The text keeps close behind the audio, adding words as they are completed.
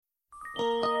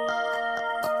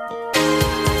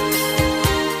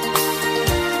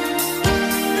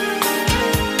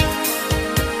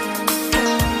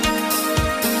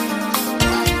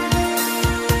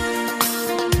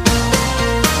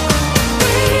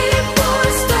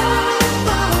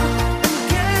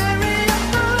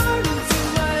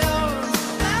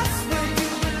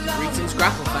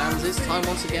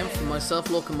Myself,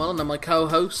 Lorcan Mullen, and my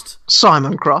co-host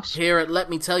Simon Cross here at Let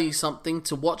Me Tell You Something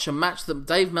to watch a match that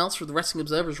Dave Meltzer of the Wrestling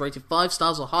Observer has rated 5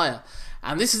 stars or higher.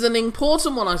 And this is an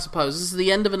important one, I suppose. This is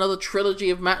the end of another trilogy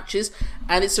of matches,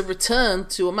 and it's a return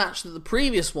to a match that the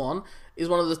previous one is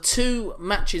one of the 2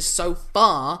 matches so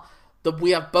far that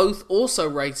we have both also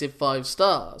rated 5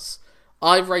 stars.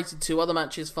 I've rated 2 other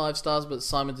matches 5 stars, but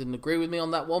Simon didn't agree with me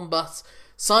on that one, but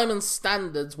Simon's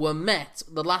standards were met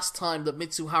the last time that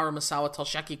Mitsuharu Misawa,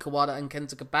 Toshiaki Kawada, and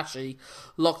Kenta Kobashi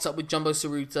locked up with Jumbo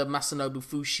Tsuruta, Masanobu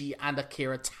Fushi, and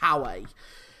Akira Taue.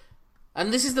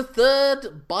 And this is the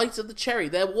 3rd bite of the cherry.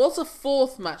 There was a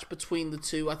 4th match between the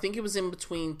 2. I think it was in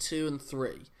between 2 and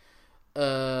 3,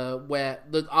 where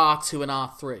the R2 and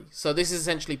R3. So this is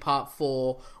essentially part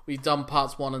 4. We've done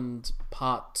parts 1 and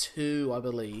part 2, I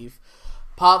believe.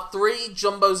 Part 3,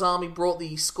 Jumbo's Army brought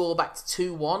the score back to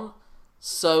 2-1.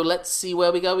 So let's see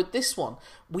where we go with this one.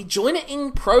 We join it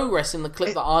in progress in the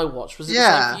clip that I watched. Was it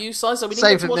the same for you, Si? So we didn't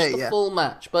get to watch the full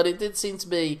match, but it did seem to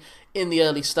be in the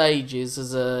early stages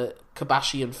as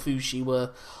Kobashi and Fushi were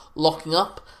locking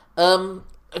up. Again,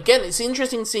 it's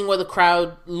interesting seeing where the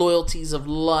crowd loyalties have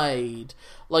laid.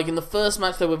 Like in the first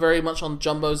match, they were very much on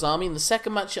Jumbo's Army. In the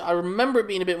second match, I remember it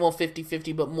being a bit more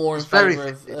 50-50, but more in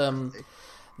favour of...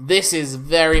 This is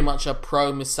very much a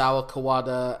pro Misawa,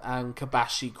 Kawada, and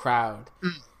Kobashi crowd.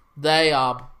 They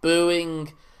are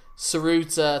booing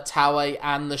Tsuruta, Taue,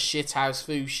 and the shithouse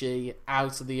Fushi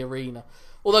out of the arena.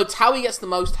 Although Taue gets the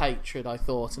most hatred, I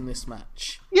thought, in this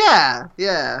match. Yeah.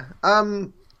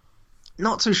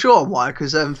 Not too sure why,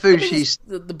 because Fushi's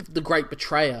the great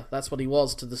betrayer. That's what he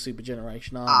was to the Super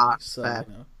Generation Army. So,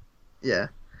 yeah.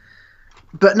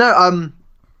 But no,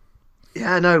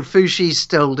 Fushi's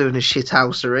still doing his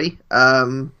shithousery.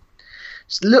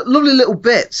 Lovely little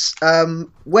bits.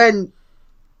 When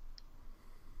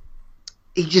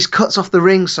he just cuts off the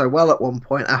ring so well at one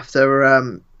point after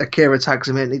Akira tags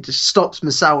him in, he just stops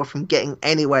Misawa from getting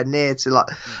anywhere near to like.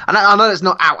 And I know it's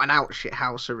not out and out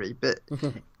shithousery, but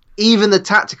even the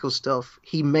tactical stuff,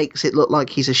 he makes it look like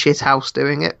he's a shithouse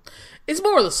doing it. It's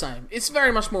more of the same. It's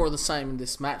very much more of the same in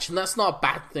this match, and that's not a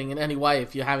bad thing in any way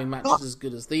if you're having matches as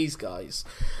good as these guys.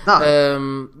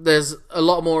 No. There's a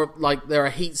lot more, like, there are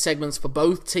heat segments for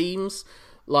both teams,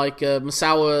 like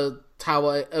Misawa,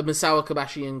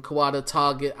 Kobashi, and Kawada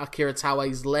target Akira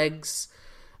Taue's leg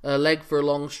for a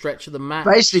long stretch of the match.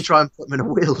 Basically try and put him in a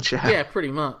wheelchair. Yeah,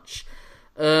 pretty much.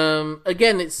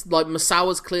 Again, it's like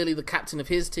Misawa's clearly the captain of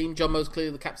his team, Jumbo's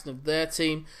clearly the captain of their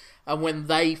team. And when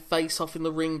they face off in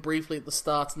the ring briefly at the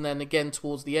start and then again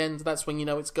towards the end, that's when you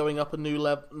know it's going up a new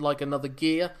level, like another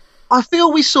gear. I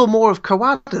feel we saw more of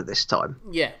Kawada this time.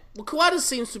 Yeah. Well, Kawada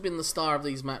seems to have been the star of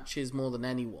these matches more than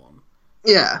anyone.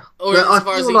 Yeah. Or as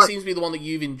far as he seems to be the one that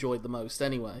you've enjoyed the most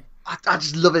anyway. I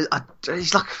just love it.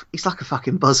 He's like a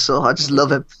fucking buzzsaw. I just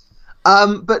love him.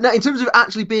 But no, in terms of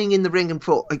actually being in the ring and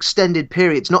for extended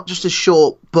periods, not just a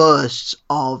short bursts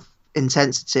of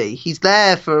intensity, he's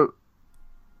there for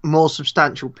more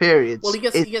substantial periods. Well, he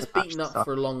gets beaten up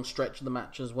for a long stretch of the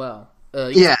match as well.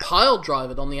 He gets pile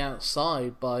drivered on the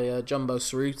outside by Jumbo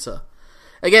Tsuruta.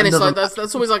 Again, it's like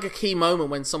that's always like a key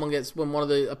moment when one of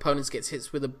the opponents gets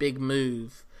hit with a big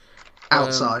move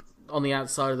outside on the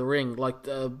outside of the ring. Like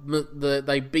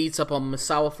they beat up on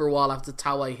Misawa for a while after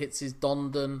Taue hits his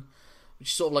Dondon, which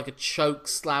is sort of like a choke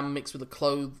slam mixed with a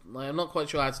clothes. Like, I'm not quite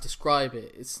sure how to describe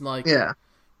it. It's like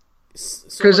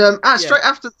because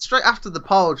straight after the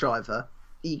pile driver,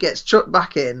 he gets chucked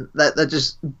back in. They're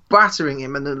just battering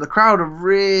him, and then the crowd are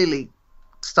really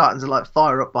starting to like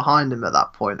fire up behind him at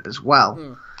that point as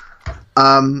well.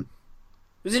 It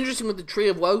was interesting with the Tree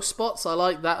of Woe spots. I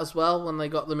like that as well when they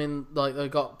got them in. Like they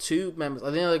got 2 members.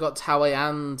 I think they got Taue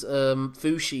and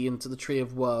Fushi into the Tree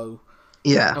of Woe.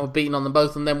 Yeah, and were beating on them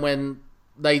both. And then when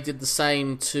they did the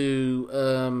same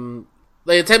to,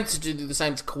 they attempted to do the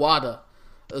same to Kawada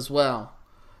as well,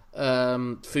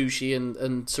 Fushi and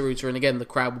Tsuruta, and again the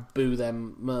crowd would boo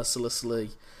them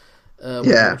mercilessly when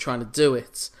they were trying to do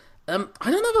it. I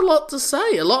don't have a lot to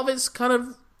say. A lot of it's kind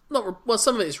of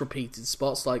some of it is repeated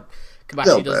spots, like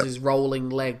Kobashi does his rolling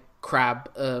leg crab,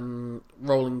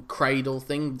 rolling cradle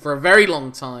thing for a very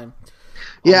long time.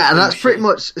 Yeah, and that's pretty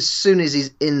much as soon as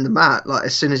he's in the mat, like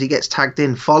as soon as he gets tagged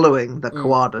in following the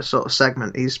Kawada sort of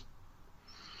segment,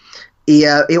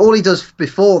 all he does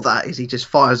before that is he just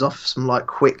fires off some like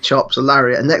quick chops or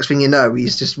lariat, and next thing you know,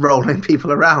 he's just rolling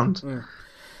people around.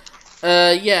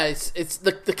 It's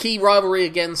the key rivalry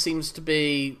again seems to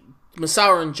be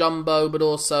Misawa and Jumbo, but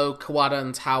also Kawada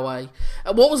and Taue.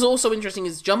 What was also interesting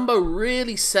is Jumbo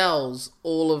really sells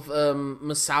all of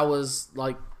Misawa's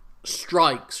like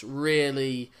strikes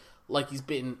really like he's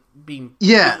been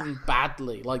beaten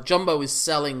badly. Like Jumbo is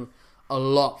selling a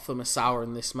lot for Misawa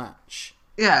in this match.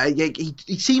 Yeah,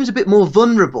 he seems a bit more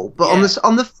vulnerable, but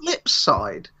on the flip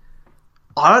side,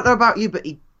 I don't know about you, but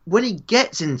when he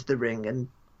gets into the ring and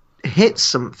hits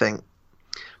something,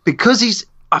 because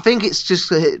I think it's just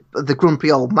the grumpy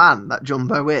old man that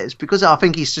Jumbo is, because I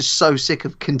think he's just so sick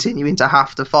of continuing to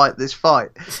have to fight this fight.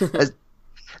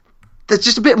 There's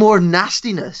just a bit more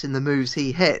nastiness in the moves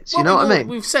he hits. You know what I mean?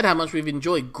 We've said how much we've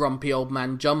enjoyed grumpy old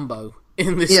man Jumbo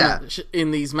in this match,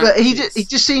 in these matches. But he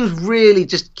just seems really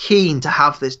just keen to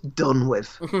have this done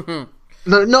with.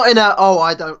 No, not in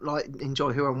I don't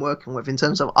enjoy who I'm working with, in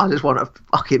terms of I just want to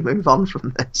fucking move on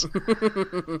from this.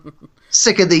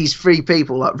 Sick of these three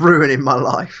people ruining my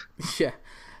life. Yeah.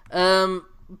 I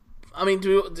mean,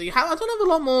 do you have? I don't have a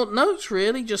lot more notes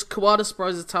really. Just Kawada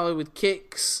surprises Taue with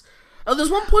kicks. Oh,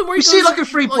 there's one point where you see like a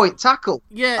 3-point tackle.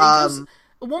 Yeah, he does,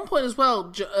 at one point as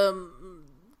well.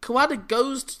 Kawada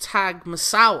goes to tag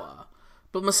Misawa,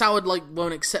 but Misawa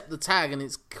won't accept the tag, and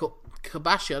it's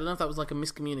Kobashi. I don't know if that was like a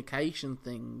miscommunication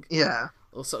thing. Yeah.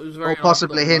 Or so it was very or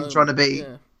possibly him trying to be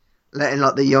letting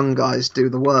the young guys do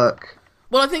the work.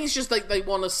 Well, I think it's just they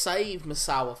want to save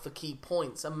Misawa for key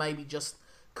points, and maybe just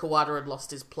Kawada had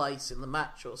lost his place in the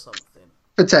match or something.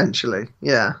 Potentially,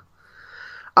 yeah.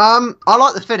 I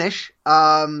like the finish.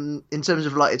 In terms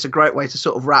of it's a great way to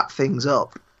sort of wrap things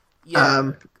up. Yeah.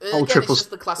 Again, it's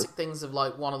just the classic things of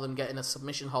one of them getting a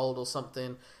submission hold or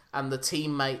something, and the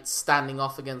teammates standing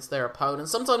off against their opponent.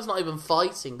 Sometimes not even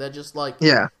fighting; they're just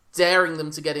daring them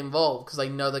to get involved because they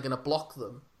know they're going to block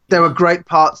them. There were great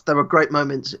parts. There were great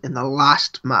moments in the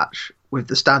last match with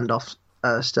the standoff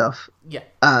stuff. Yeah,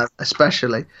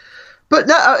 especially. But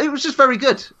no, it was just very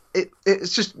good.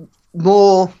 It's just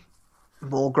more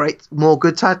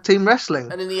good tag team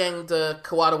wrestling. And in the end,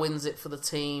 Kawada wins it for the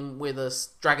team with a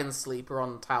Dragon Sleeper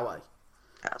on Taue.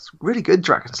 That's really good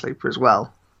Dragon Sleeper as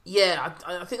well. Yeah,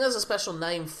 I think there's a special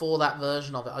name for that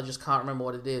version of it. I just can't remember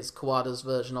what it is. Kawada's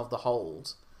version of the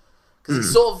hold. Because he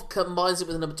sort of combines it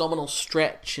with an abdominal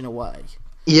stretch in a way.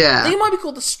 Yeah. I think it might be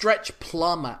called the Stretch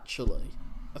Plum, actually.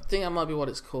 I think that might be what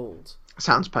it's called.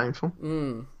 Sounds painful.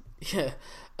 Yeah.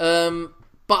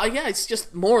 But yeah, it's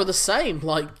just more of the same.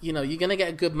 You're going to get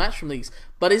a good match from these.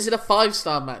 But is it a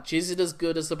 5-star match? Is it as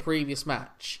good as the previous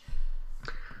match?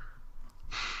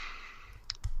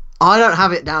 I don't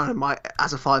have it down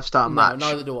as a 5-star match. No,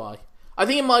 neither do I. I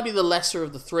think it might be the lesser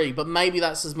of the three, but maybe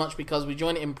that's as much because we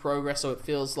join it in progress, so it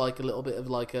feels like a little bit of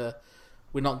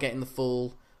we're not getting a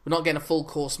full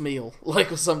course meal,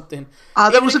 or something.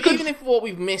 Even if what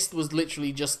we've missed was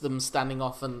literally just them standing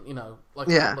off and a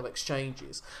couple of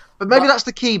exchanges. But maybe that's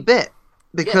the key bit,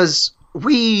 because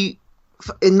their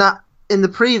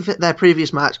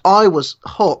previous match, I was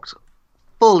hooked,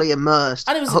 fully immersed,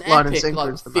 and it was an epic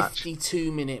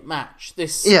 52-minute match.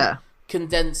 This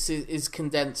is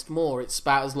condensed more. It's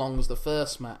about as long as the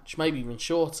first match, maybe even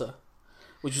shorter,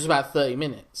 which was about 30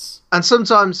 minutes. And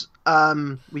sometimes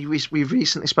we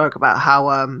recently spoke about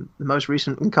how the most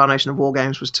recent incarnation of War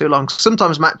Games was too long.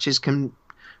 Sometimes matches can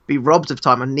be robbed of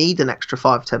time and need an extra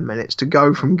 5-10 minutes to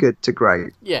go from good to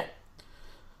great.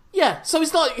 Yeah, so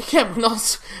it's not. Again,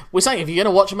 we're saying if you're going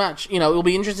to watch a match, it'll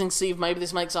be interesting to see if maybe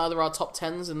this makes either our top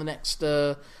 10s in the next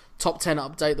top 10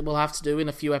 update that we'll have to do in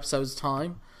a few episodes'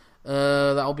 time.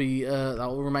 That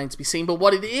will remain to be seen. But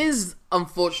what it is,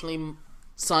 unfortunately,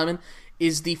 Simon,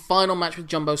 is the final match with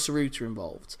Jumbo Tsuruta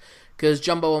involved, because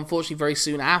Jumbo, unfortunately, very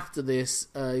soon after this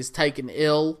is taken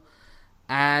ill,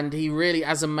 and he really,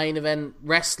 as a main event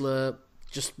wrestler,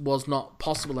 just was not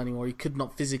possible anymore. He could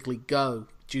not physically go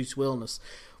due to illness.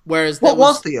 Whereas what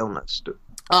was the illness?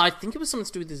 I think it was something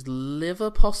to do with his liver,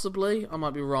 possibly. I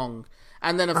might be wrong.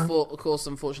 And then, of course,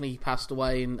 unfortunately, he passed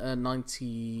away in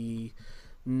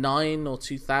 1999 or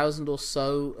 2000 or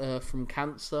so from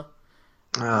cancer.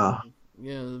 Oh.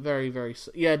 Yeah, very, very...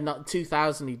 Yeah,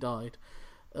 2000 he died.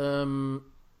 It's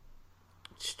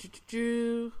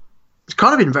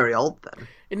kind of been very old then.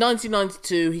 In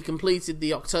 1992, he completed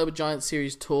the October Giant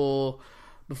Series tour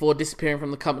before disappearing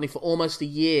from the company for almost a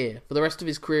year. For the rest of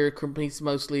his career, he completed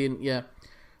mostly in... Yeah,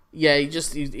 he'd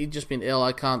just been ill.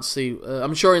 I can't see...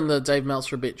 I'm sure in the Dave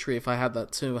Meltzer obituary, if I had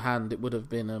that to hand, it would have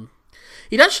been...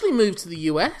 He'd actually moved to the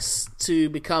US to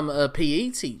become a PE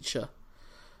teacher.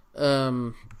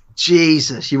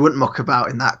 Jesus, you wouldn't muck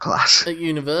about in that class. at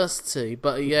university.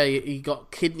 But yeah, he got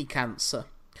kidney cancer.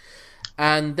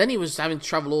 And then he was having to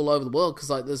travel all over the world because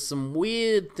like there's some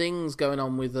weird things going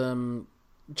on with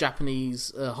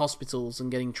Japanese hospitals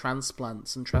and getting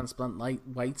transplants and transplant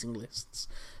waiting lists.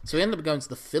 So he ended up going to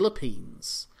the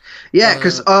Philippines. Yeah,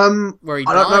 because where he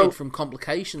died from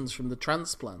complications from the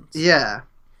transplants. Yeah,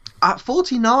 at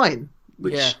 49,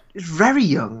 which is very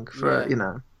young for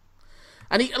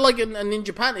And he and in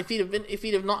Japan, if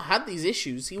he'd have not had these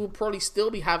issues, he would probably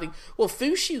still be having. Well,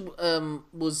 Fushi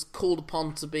was called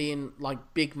upon to be in like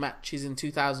big matches in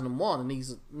 2001, and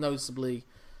he's noticeably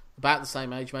about the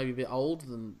same age, maybe a bit older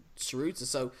than Tsuruta.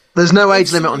 So there's no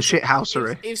age limit on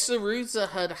shithousery. If Tsuruta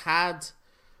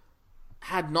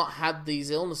had not had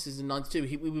these illnesses in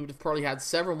 '92, we would have probably had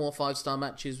several more 5-star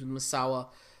matches with Misawa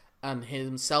and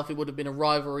himself. It would have been a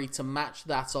rivalry to match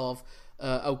that of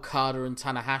Okada and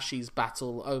Tanahashi's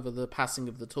battle over the passing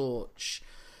of the torch.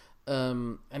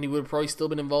 And he would have probably still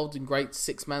been involved in great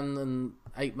 6-man and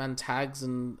 8-man tags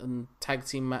and tag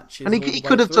team matches. And he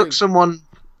could have took someone.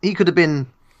 He could have been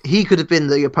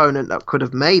the opponent that could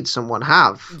have made someone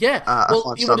have. Yeah,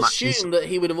 well, you would assume that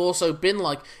he would have also been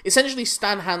like essentially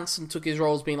Stan Hansen took his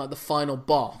role as being like the final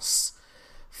boss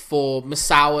for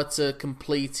Misawa to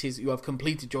complete his. You have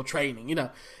completed your training.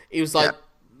 It was like. Yeah.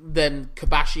 Then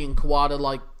Kobashi and Kawada,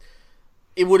 like,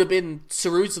 it would have been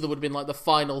Tsuruta that would have been like the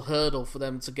final hurdle for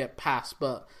them to get past,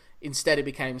 but instead it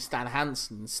became Stan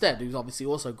Hansen instead, who's obviously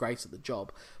also great at the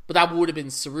job. But that would have been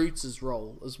Tsuruta's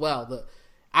role as well, that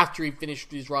after he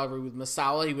finished his rivalry with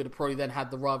Misawa, he would have probably then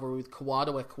had the rivalry with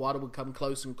Kawada, where Kawada would come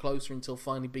closer and closer until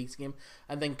finally beating him,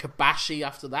 and then Kobashi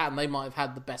after that, and they might have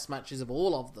had the best matches of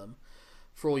all of them,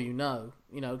 for all you know,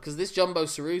 because this Jumbo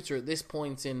Tsuruta at this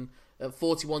point at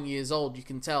 41 years old, you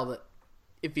can tell that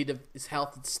if his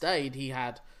health had stayed, he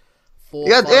had four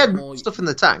more stuff in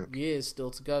the tank. Years still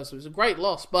to go. So it was a great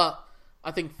loss. But I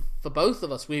think for both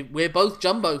of us, we're both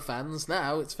Jumbo fans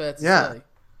now. It's fair to say.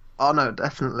 Oh no,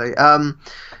 definitely.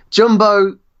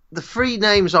 Jumbo. The 3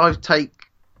 names I take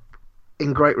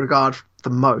in great regard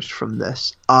the most from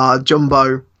this are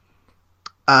Jumbo,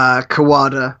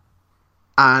 Kawada,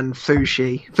 and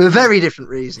Fushi for very different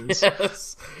reasons.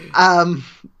 Yes.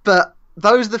 But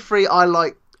those are the 3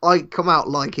 I come out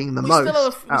liking the most.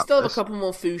 We still have a couple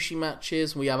more Fushi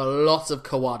matches. We have a lot of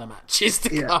Kawada matches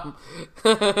to come.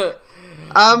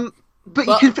 But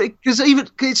you can, because even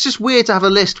it's just weird to have a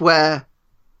list where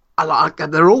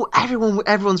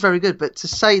everyone's very good. But to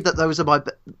say that those are my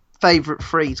favorite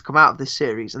 3 to come out of this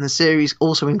series, and the series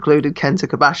also included Kenta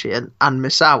Kobashi and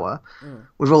Misawa,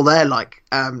 with all their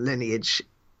lineage.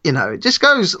 It just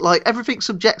goes like everything's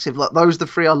subjective. Like those are the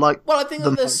 3 I like. Well, I think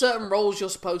that there's certain roles you're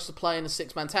supposed to play in a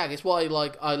 6-man tag. It's why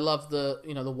I love the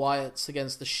the Wyatts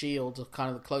against the Shield, are kind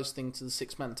of the close thing to the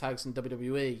 6-man tags in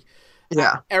WWE.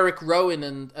 Yeah, Eric Rowan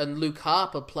and Luke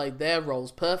Harper played their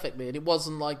roles perfectly, and it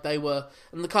wasn't like they were,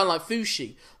 and kind of like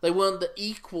Fushi, they weren't the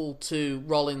equal to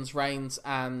Rollins, Reigns,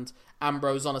 and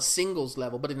Ambrose on a singles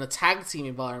level, but in a tag team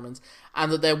environment,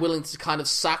 and that they're willing to kind of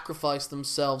sacrifice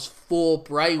themselves for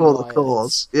Bray Wyatt. The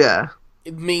cause, yeah.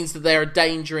 It means that they're a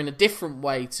danger in a different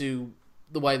way to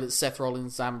the way that Seth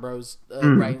Rollins, Ambrose,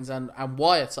 Reigns, and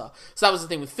Wyatt are. So that was the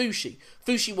thing with Fushi.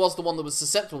 Fushi was the one that was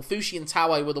susceptible. Fushi and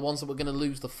Taue were the ones that were going to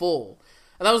lose the fall.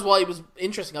 And that was why it was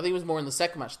interesting. I think it was more in the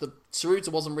second match that Tsuruta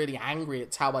wasn't really angry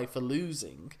at Taue for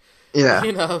losing. Yeah.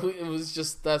 It was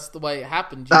just, that's the way it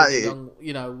happened.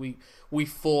 We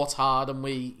fought hard and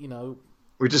we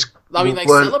just they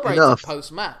celebrated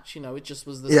post-match. It just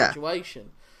was the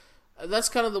situation. That's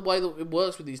kind of the way that it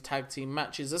works with these tag team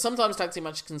matches. Sometimes tag team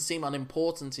matches can seem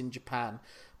unimportant in Japan,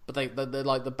 but they're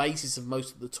like the basis of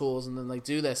most of the tours, and then they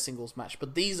do their singles match.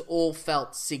 But these all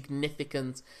felt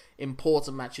significant,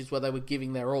 important matches where they were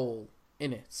giving their all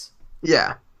in it.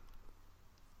 Yeah.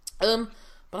 But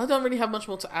I don't really have much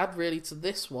more to add really to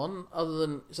this one, other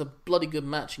than it's a bloody good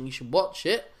match and you should watch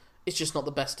it. It's just not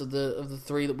the best of the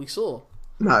 3 that we saw.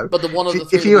 No. But the one of the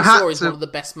 3 that we saw is one of the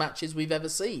best matches we've ever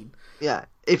seen. Yeah.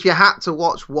 If you had to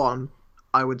watch one,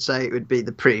 I would say it would be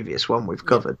the previous one we've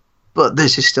covered. Yeah. But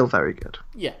this is still very good.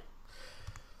 Yeah.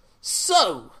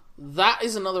 So, that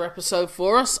is another episode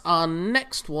for us. Our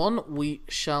next one we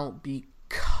shall be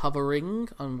covering.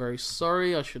 I'm very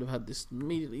sorry, I should have had this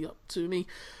immediately up to me.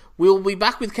 We'll be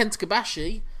back with Kenta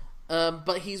Kobashi,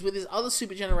 but he's with his other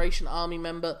Super Generation Army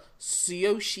member,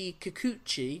 Tsuyoshi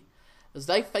Kikuchi, as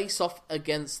they face off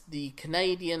against the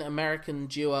Canadian-American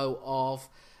duo of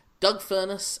Doug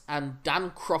Furnas and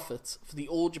Dan Crawford for the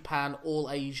All Japan,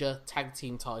 All Asia Tag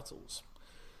Team titles.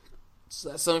 So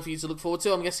that's something for you to look forward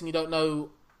to. I'm guessing you don't know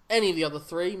any of the other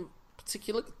 3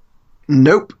 particularly.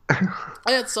 Nope.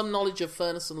 I had some knowledge of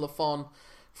Furnas and LaFon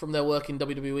from their work in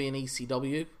WWE and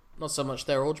ECW. Not so much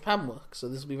their All Japan work, so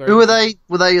this will be very... Who were they?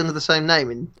 Were they under the same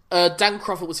name? Dan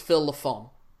Crawford was Phil LaFon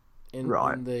in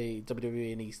the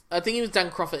WWE and I think he was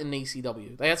Dan Crawford in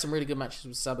ECW. They had some really good matches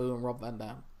with Sabu and Rob Van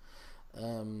Dam.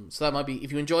 So that might be...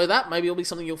 If you enjoy that, maybe it'll be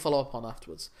something you'll follow up on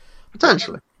afterwards.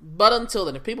 Potentially. But until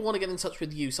then, if people want to get in touch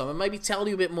with you, Simon, maybe tell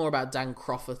you a bit more about Dan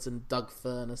Crawford and Doug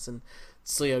Furnas and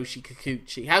Tsuyoshi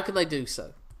Kikuchi. How can they do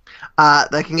so?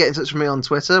 They can get in touch with me on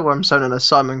Twitter, where I'm so known as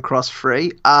Simon Cross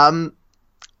Free.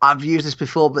 I've used this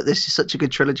before, but this is such a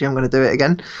good trilogy, I'm going to do it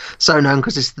again. So known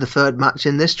because it's the third match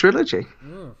in this trilogy.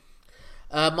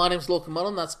 My name's Lorcan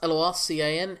Mullen. That's Lorcan Mulla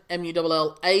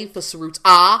for Sarut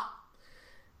R.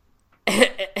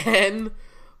 N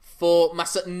for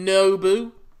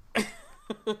Masanobu.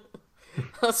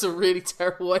 That's a really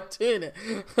terrible way of doing it.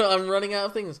 I'm running out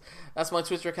of things. That's my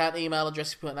Twitter account, email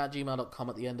address, you put at gmail.com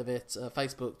at the end of it.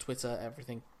 Facebook, Twitter,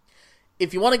 everything.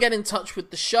 If you want to get in touch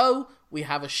with the show, we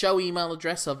have a show email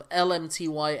address of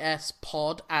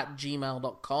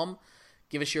lmtyspod@gmail.com.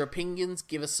 Give us your opinions,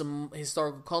 give us some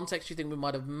historical context you think we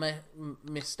might have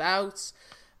missed out,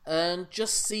 and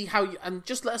just see how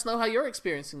just let us know how you're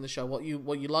experiencing the show, what you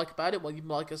like about it, what you'd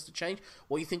like us to change,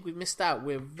 what you think we've missed out.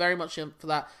 We're very much in for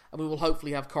that, and we will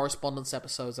hopefully have correspondence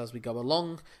episodes as we go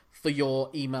along for your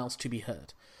emails to be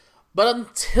heard. But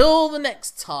until the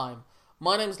next time,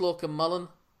 my name's Lorcan Mullen.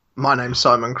 My name's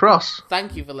Simon Cross.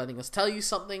 Thank you for letting us tell you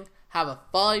something. Have a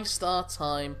 5-star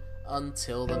time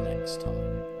until the next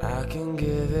time. I can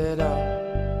give it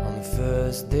up on the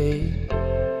first day.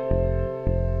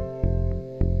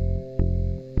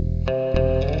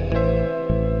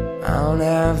 I don't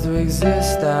have to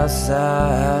exist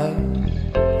outside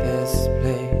this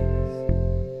place.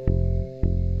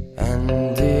 And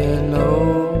do you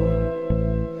know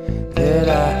that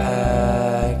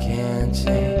I can't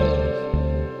change?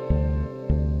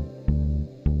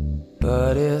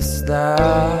 But if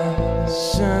stars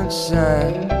should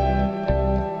shine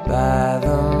by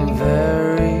the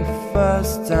very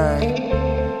first time,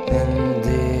 then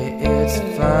dear, it's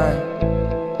fine,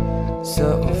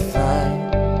 so fine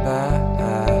by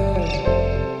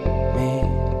me.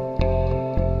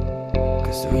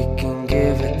 'Cause we can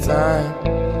give it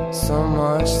time, so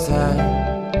much time.